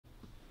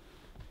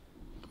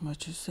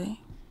What you say?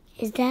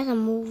 Is that a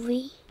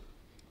movie?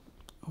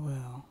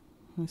 Well,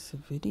 it's a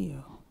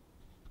video.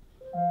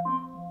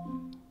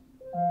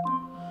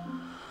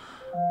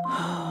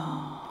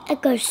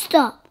 Echo,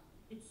 stop.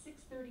 It's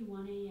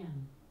 6:31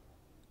 a.m.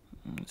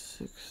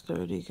 It's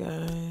 6:30,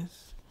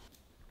 guys.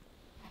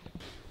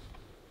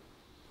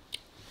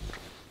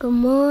 Good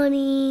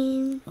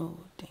morning. Oh,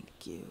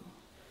 thank you.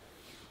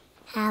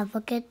 Have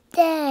a good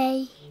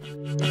day.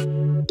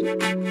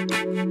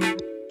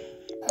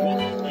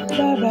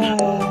 Bye-bye.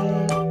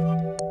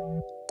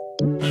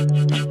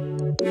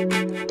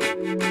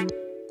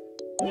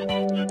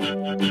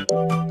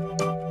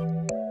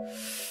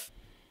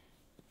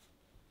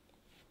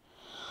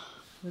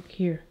 Look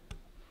here.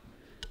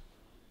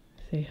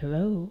 Say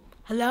hello.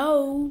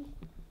 Hello.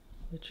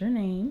 What's your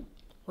name?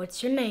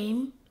 What's your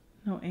name?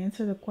 No,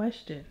 answer the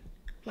question.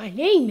 My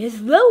name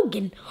is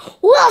Logan.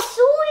 Well,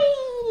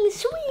 swing,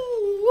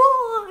 swing,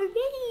 roar,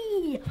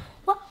 yay.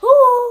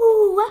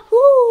 Wahoo,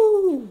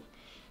 wahoo.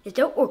 Is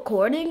it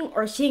recording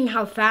or seeing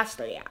how fast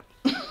I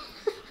am?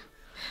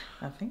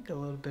 I think a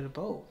little bit of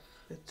both.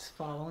 It's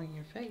following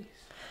your face.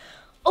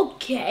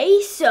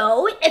 Okay,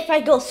 so if I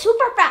go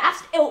super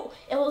fast, it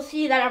will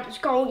see that I'm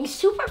just going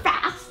super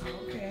fast.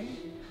 Okay.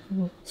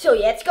 So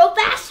let's go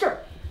faster.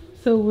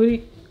 So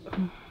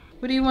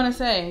what do you want to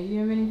say? Do you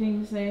have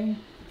anything to say?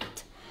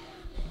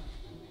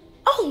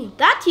 Oh,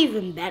 that's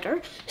even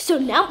better. So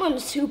now I'm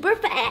super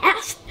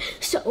fast.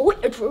 So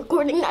it's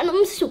recording that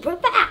I'm super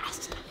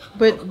fast.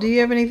 But do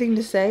you have anything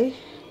to say?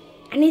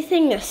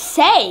 Anything to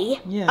say?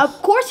 Yes.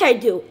 Of course I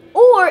do.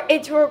 Or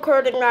it's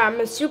recording that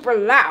I'm super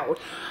loud.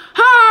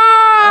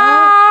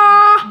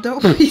 Ha!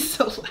 Don't be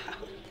so loud.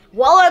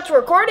 Well, it's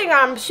recording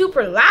I'm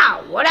super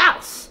loud. What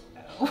else?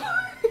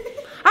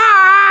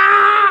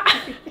 Ah!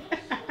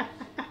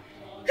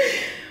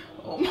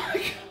 Oh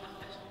my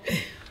god.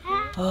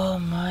 Oh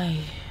my.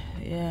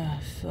 Yeah,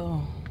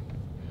 so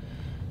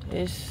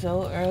it's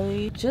so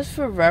early. Just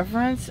for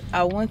reference,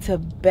 I went to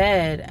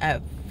bed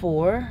at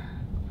 4.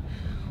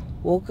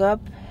 Woke up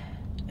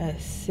at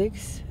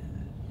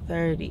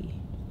 6:30.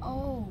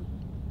 Oh.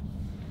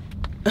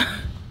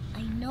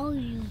 I know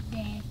you,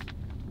 Dad.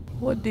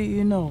 What do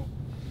you know?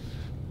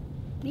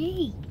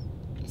 Me.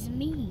 It's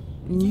me.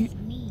 You- It's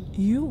me.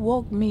 You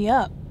woke me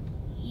up.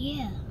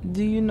 Yeah.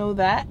 Do you know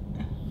that?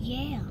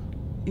 Yeah.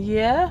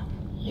 Yeah?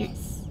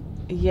 Yes.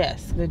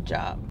 Yes, good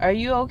job. Are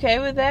you okay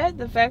with that?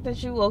 The fact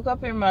that you woke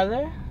up your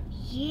mother?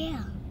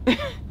 Yeah.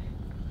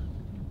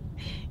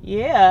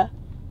 Yeah.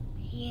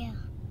 Yeah.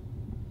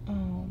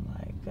 Oh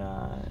my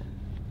god.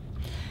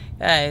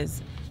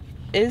 Guys,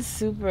 it's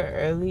super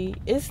early.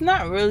 It's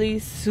not really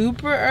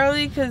super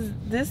early because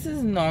this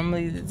is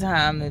normally the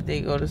time that they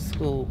go to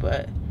school,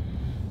 but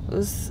it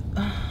was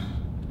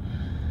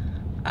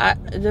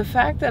the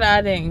fact that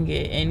I didn't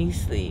get any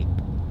sleep.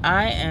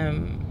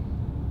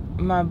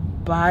 My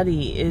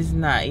body is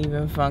not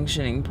even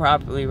functioning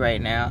properly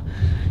right now.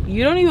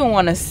 You don't even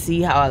want to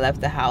see how I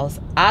left the house.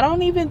 I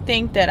don't even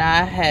think that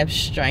I have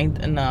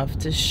strength enough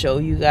to show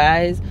you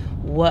guys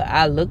what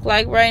I look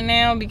like right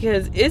now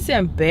because it's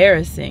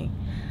embarrassing.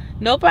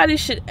 Nobody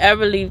should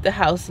ever leave the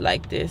house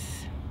like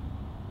this.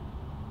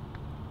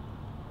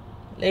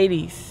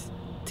 Ladies,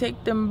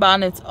 take them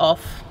bonnets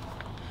off.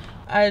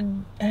 I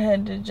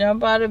had to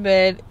jump out of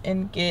bed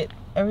and get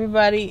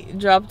everybody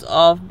dropped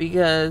off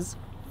because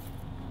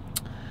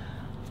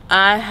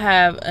I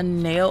have a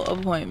nail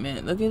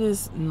appointment. Look at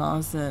this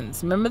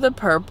nonsense. Remember the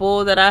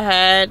purple that I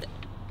had?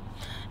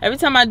 Every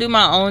time I do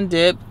my own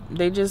dip,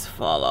 they just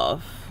fall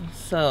off.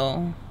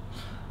 So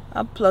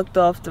I plucked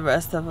off the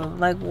rest of them.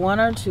 Like 1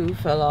 or 2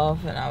 fell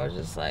off and I was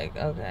just like,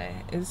 okay,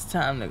 it's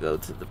time to go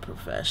to the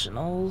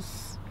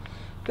professionals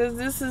because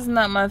this is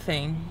not my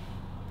thing.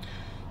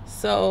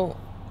 So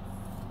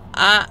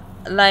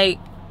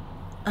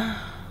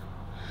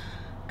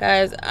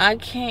guys, I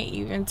can't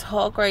even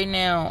talk right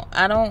now.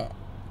 I don't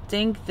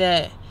think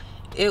that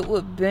it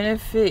would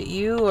benefit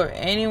you or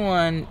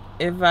anyone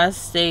if I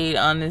stayed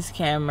on this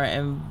camera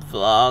and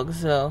vlog.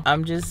 So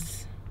I'm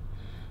just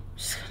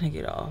gonna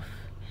get off.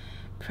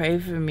 Pray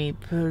for me,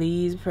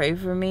 please pray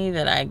for me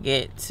that I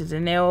get to the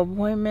nail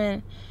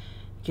appointment,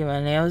 get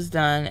my nails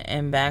done,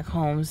 and back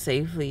home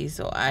safely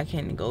so I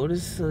can go to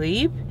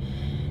sleep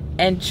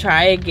and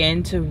try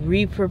again to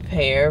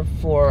re-prepare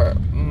for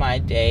my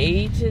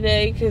day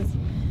today because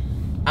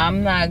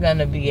I'm not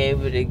gonna be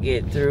able to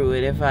get through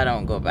it if I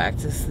don't go back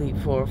to sleep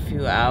for a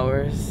few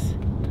hours.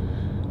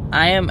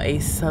 I am a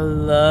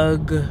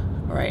slug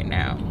right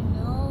now.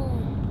 No.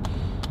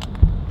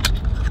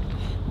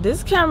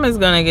 This camera's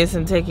gonna get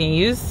some taking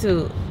used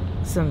to.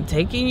 Some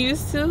taking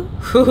used to?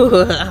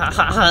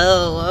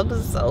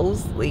 I'm so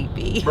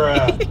sleepy.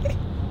 Bruh.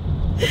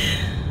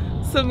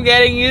 Some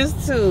getting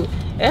used to.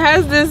 It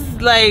has this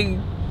like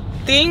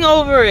thing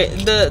over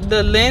it,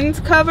 the lens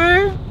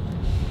cover,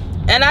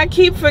 and I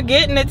keep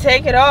forgetting to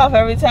take it off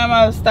every time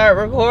I start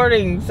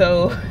recording.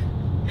 So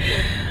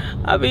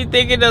I'll be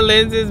thinking the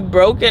lens is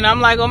broken.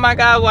 I'm like, oh my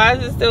god, why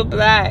is it still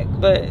black?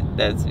 But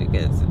that's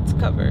because it's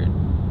covered.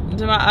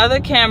 to my other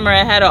camera,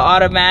 it had an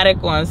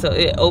automatic one, so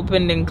it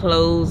opened and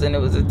closed and it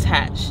was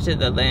attached to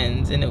the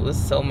lens, and it was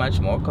so much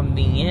more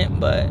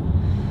convenient. But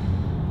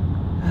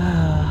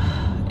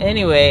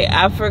anyway,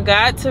 I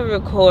forgot to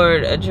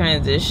record a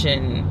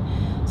transition,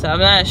 so I'm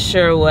not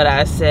sure what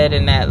I said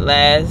in that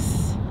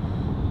last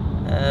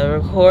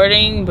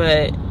recording,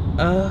 but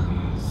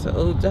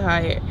so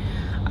tired.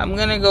 I'm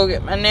gonna go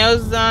get my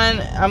nails done.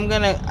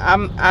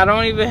 I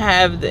don't even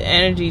have the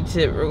energy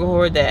to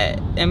record that,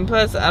 and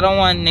plus I don't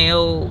want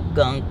nail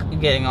gunk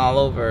getting all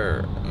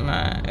over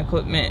my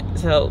equipment,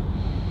 so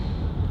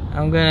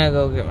I'm gonna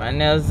go get my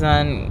nails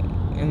done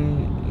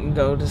and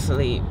go to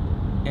sleep.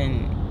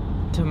 And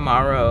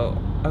tomorrow,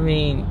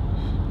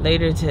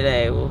 later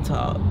today, we'll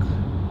talk.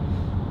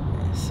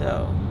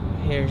 So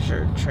here's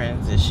your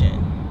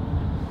transition.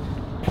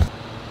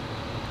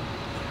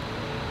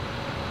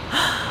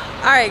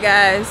 Alright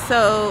guys,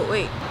 so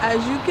wait,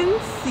 as you can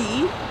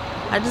see,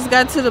 I just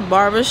got to the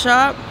barber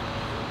shop.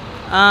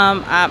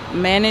 I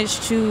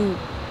managed to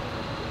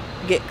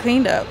get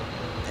cleaned up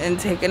and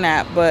take a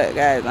nap, but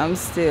guys, I'm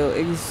still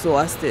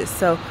exhausted.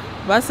 So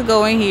I'm about to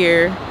go in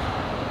here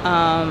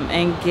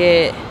and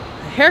get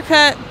a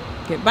haircut,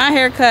 get my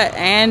haircut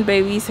and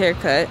baby's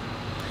haircut.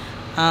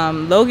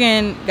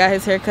 Logan got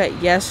his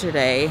haircut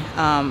yesterday,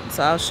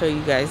 so I'll show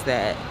you guys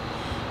that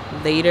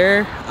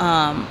later.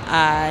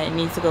 I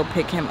need to go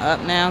pick him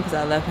up now because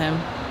I left him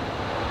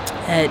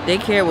at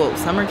daycare, well,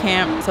 summer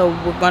camp. So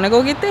we're gonna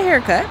go get the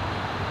haircut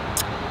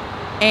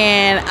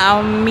and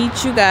I'll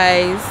meet you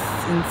guys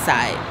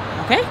inside,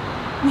 okay?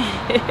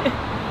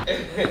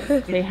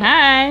 Say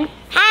hi.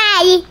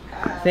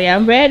 Hi. Say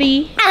I'm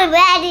ready. I'm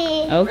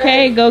ready.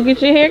 Okay, go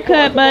get your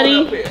haircut,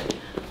 buddy.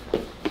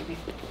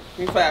 Give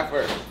me 5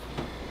 first.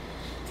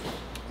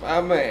 My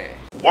man.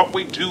 What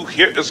we do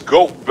here is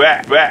go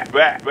back.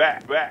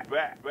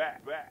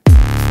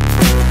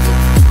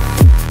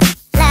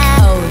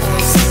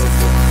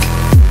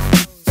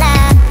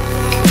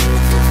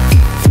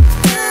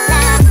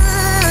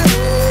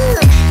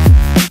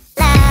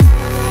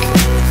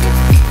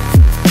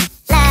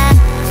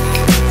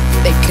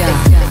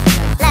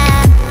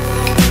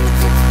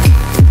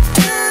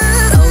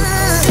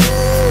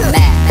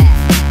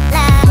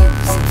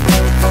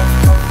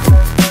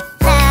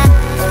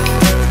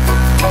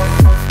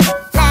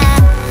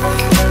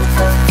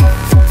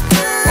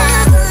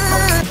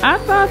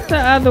 The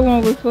other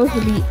one was supposed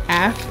to be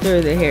after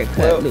the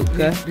haircut,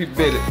 Luca. He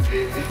bit it.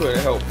 He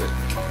couldn't help it.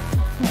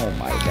 Oh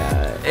my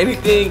god.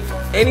 Anything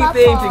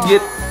to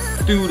get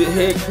through the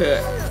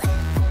haircut,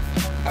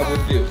 I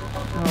would do.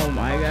 Oh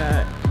my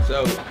god.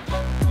 So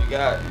you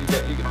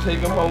can take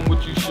him home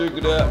with you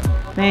sugared up.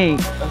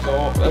 Thanks.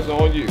 That's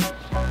on you.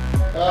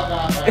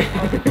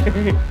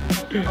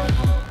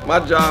 My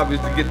job is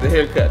to get the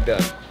haircut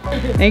done.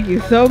 Thank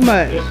you so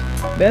much.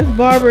 Best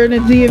barber in the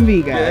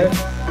DMV, guys.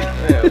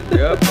 Yes.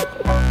 Yep.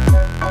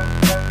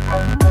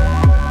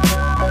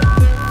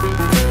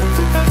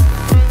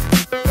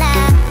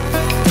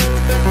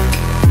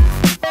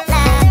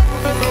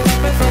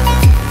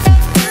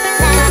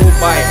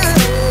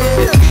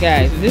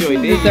 Guys, this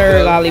is the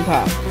third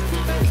lollipop.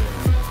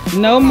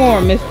 No more,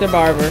 Mr.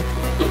 Barber.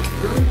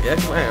 Yes,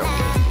 ma'am. Oh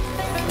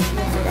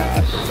my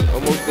gosh.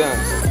 Almost done.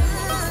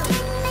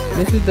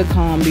 This is the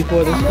calm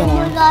before the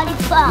storm.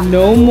 Lollipop.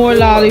 No more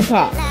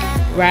lollipop.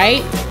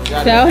 Right?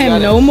 Tell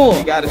him no more.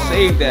 You gotta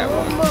save that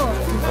one.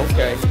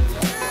 Okay.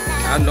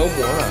 I know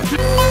more,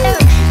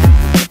 huh?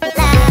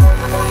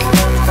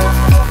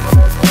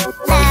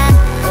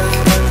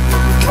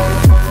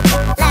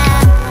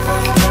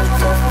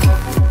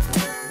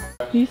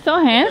 He's so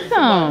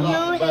handsome.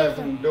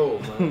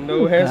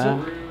 No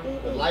handsome.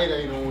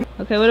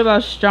 Okay, what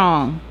about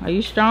strong? Are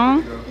you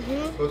strong?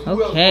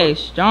 Okay,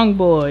 strong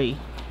boy.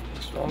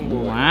 Strong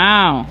boy.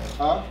 Wow.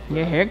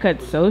 Your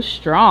haircut's so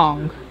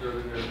strong.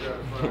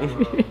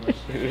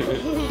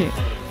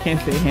 Can't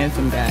say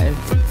handsome, guys.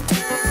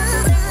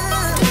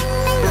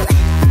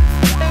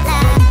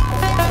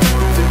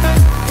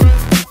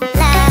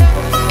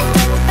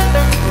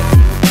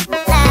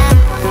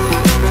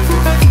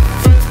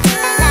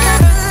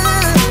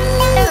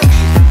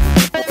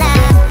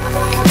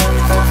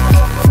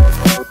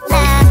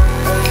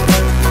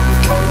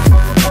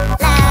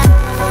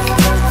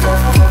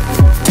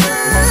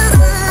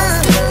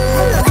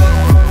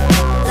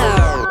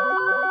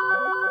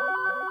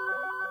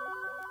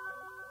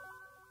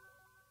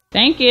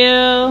 Thank you.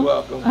 You're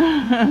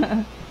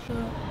welcome.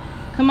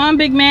 Come on,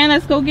 big man,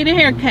 let's go get a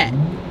haircut.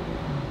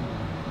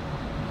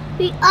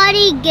 We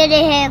already get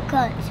a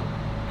haircut.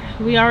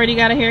 We already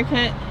got a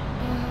haircut?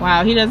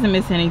 Wow, he doesn't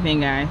miss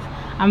anything, guys.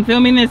 I'm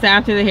filming this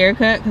after the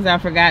haircut because I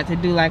forgot to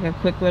do like a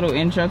quick little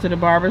intro to the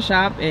barber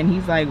shop, and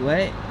he's like,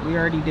 what? We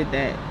already did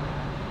that.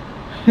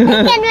 Look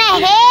at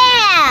my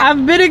hair.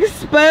 I've been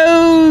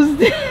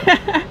exposed.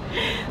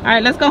 All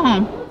right, let's go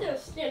home.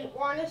 Just didn't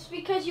want us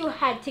because you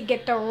had to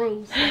get the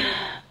rooms.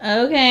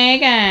 Okay,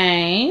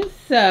 guys,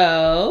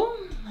 so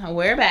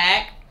we're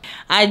back.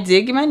 I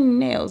did get my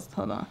nails.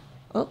 Hold on.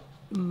 Oh,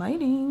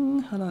 lighting.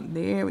 Hold on.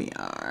 There we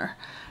are.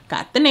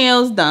 Got the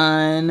nails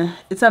done.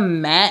 It's a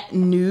matte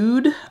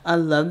nude. I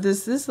love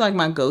this. This is like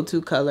my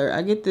go-to color.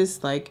 I get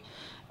this like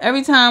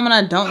every time when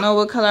I don't know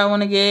what color I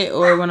want to get,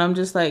 or when I'm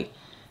just like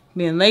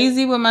being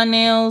lazy with my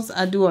nails.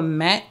 I do a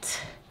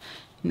matte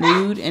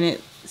nude and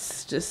it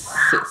just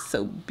sits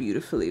so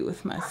beautifully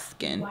with my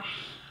skin.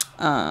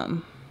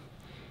 Y'all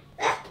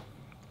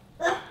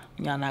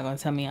not gonna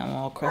tell me I'm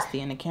all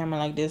crusty in the camera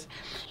like this.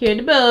 Here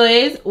the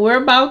boys.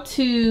 We're about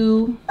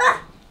to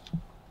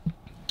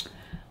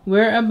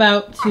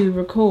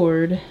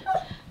record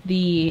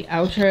the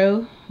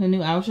outro, the new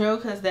outro,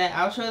 because that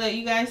outro that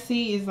you guys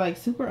see is like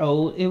super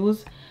old. It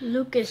was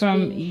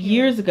from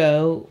years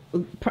ago.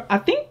 I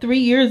think 3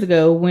 years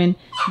ago, when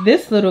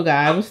this little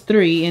guy was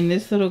 3 and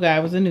this little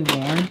guy was a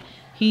newborn.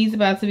 He's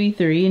about to be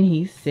 3 and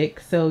he's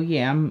 6. So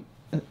yeah,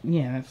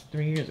 that's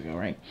 3 years ago,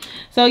 right?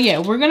 So yeah,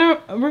 we're gonna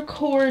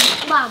record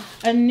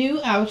a new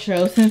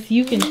outro since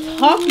you can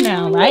talk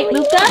now, right,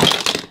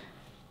 Luca?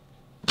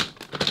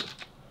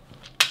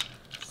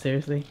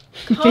 Seriously?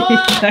 He's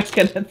not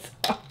gonna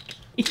talk.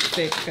 He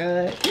said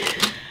cut.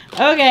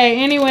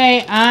 Okay,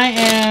 anyway, I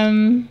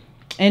am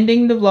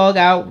ending the vlog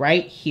out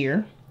right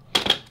here.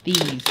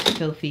 These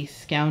filthy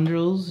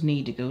scoundrels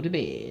need to go to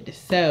bed.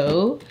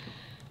 So,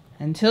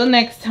 until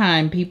next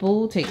time,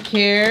 people, take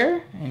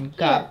care and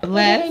God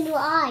bless.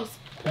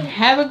 And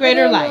have a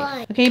greater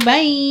life. Okay,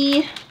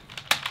 bye.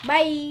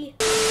 Bye.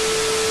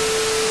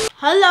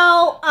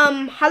 Hello,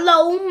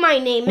 hello, my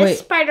name is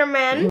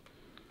Spider-Man.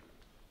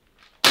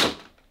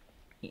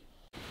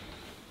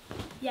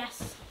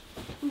 Yes.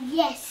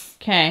 Yes.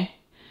 Okay.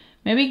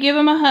 Maybe give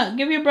him a hug.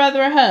 Give your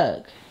brother a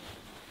hug.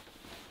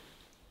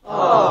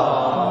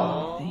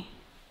 Aww.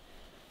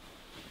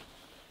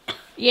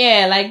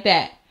 Yeah, like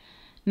that.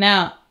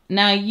 Now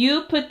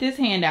you put this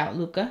hand out,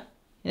 Luca.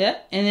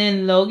 Yep. And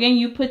then Logan,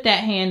 you put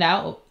that hand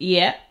out.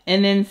 Yep.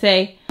 And then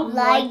say,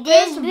 Like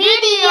this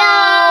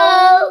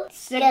video.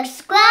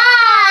 Subscribe.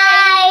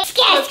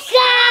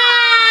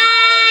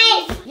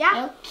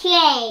 Yeah.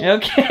 Okay.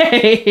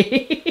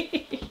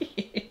 okay.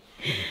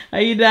 Are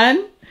you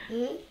done?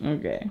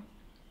 Okay.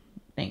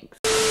 Thanks.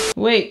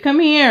 Wait, come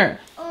here.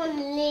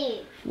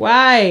 Only.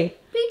 Why?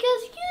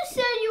 Because you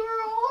said you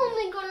were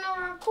only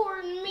gonna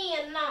record me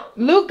and not.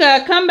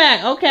 Luca, come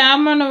back. Okay,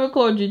 I'm gonna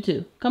record you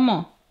too. Come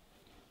on.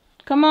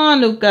 Come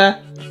on,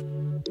 Luca.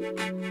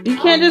 You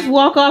can't just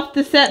walk off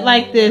the set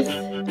like this.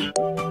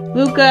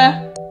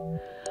 Luca.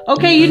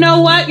 Okay, you know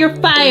what? You're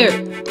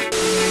fired.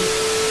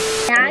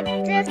 Not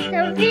just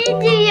a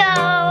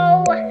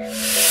video.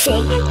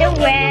 Take the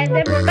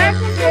weather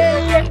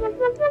buses.